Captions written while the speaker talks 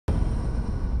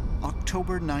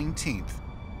October 19th,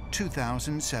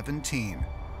 2017,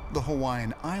 the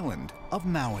Hawaiian island of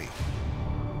Maui.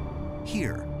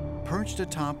 Here, perched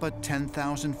atop a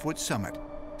 10,000-foot summit,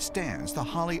 stands the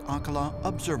Haleakala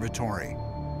Observatory.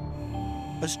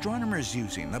 Astronomers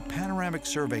using the Panoramic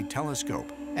Survey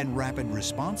Telescope and Rapid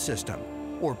Response System,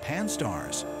 or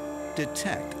PANSTARRS,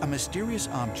 detect a mysterious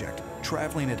object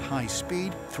traveling at high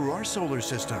speed through our solar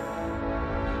system.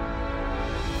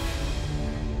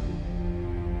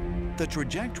 The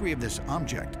trajectory of this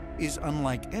object is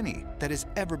unlike any that has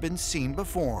ever been seen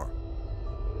before.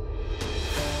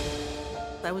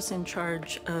 I was in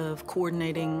charge of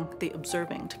coordinating the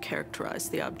observing to characterize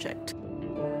the object.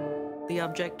 The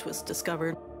object was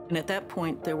discovered, and at that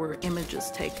point there were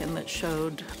images taken that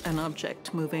showed an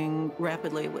object moving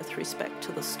rapidly with respect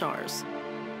to the stars.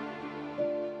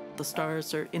 The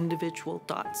stars are individual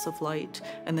dots of light,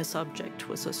 and this object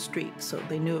was a streak, so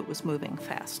they knew it was moving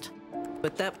fast.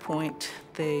 At that point,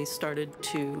 they started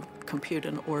to compute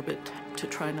an orbit to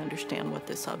try and understand what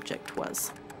this object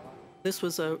was. This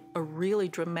was a really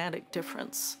dramatic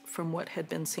difference from what had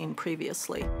been seen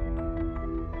previously.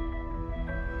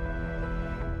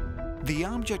 The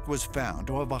object was found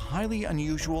to have a highly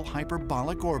unusual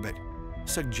hyperbolic orbit,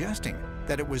 suggesting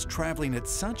that it was traveling at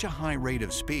such a high rate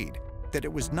of speed that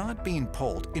it was not being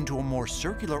pulled into a more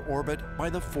circular orbit by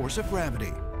the force of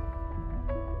gravity.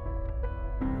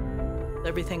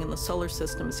 Everything in the solar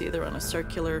system is either on a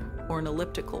circular or an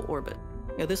elliptical orbit.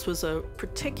 This was a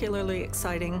particularly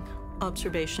exciting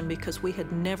observation because we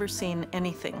had never seen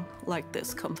anything like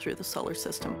this come through the solar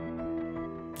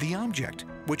system. The object,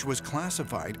 which was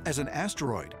classified as an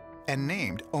asteroid and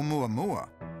named Oumuamua,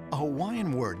 a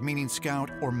Hawaiian word meaning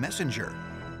scout or messenger,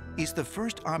 is the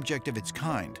first object of its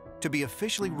kind to be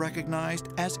officially recognized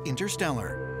as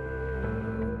interstellar.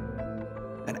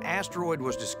 An asteroid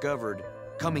was discovered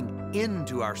coming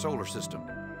into our solar system.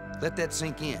 Let that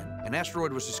sink in. An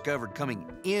asteroid was discovered coming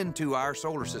into our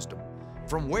solar system.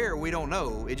 From where, we don't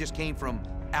know. It just came from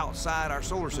outside our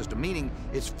solar system, meaning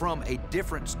it's from a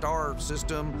different star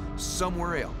system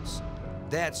somewhere else.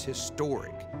 That's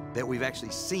historic, that we've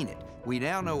actually seen it. We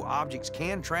now know objects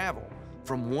can travel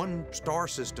from one star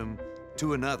system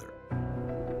to another.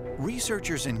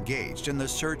 Researchers engaged in the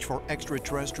search for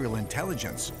extraterrestrial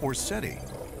intelligence, or SETI,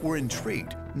 were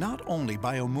intrigued not only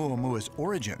by Oumuamua's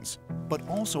origins, but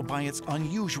also by its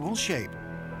unusual shape.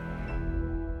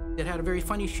 It had a very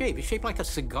funny shape. It's shaped like a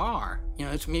cigar. You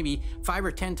know, it's maybe 5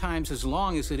 or 10 times as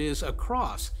long as it is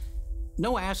across.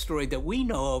 No asteroid that we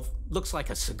know of looks like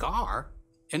a cigar.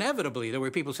 Inevitably, there were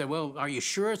people who said, well, are you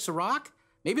sure it's a rock?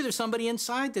 Maybe there's somebody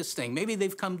inside this thing. Maybe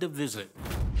they've come to visit.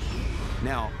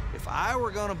 Now, if I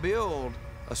were gonna build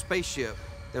a spaceship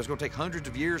that was gonna take hundreds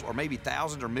of years or maybe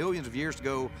thousands or millions of years to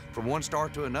go from one star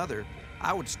to another,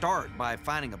 I would start by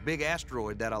finding a big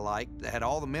asteroid that I liked, that had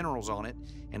all the minerals on it,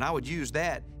 and I would use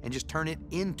that and just turn it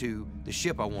into the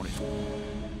ship I wanted.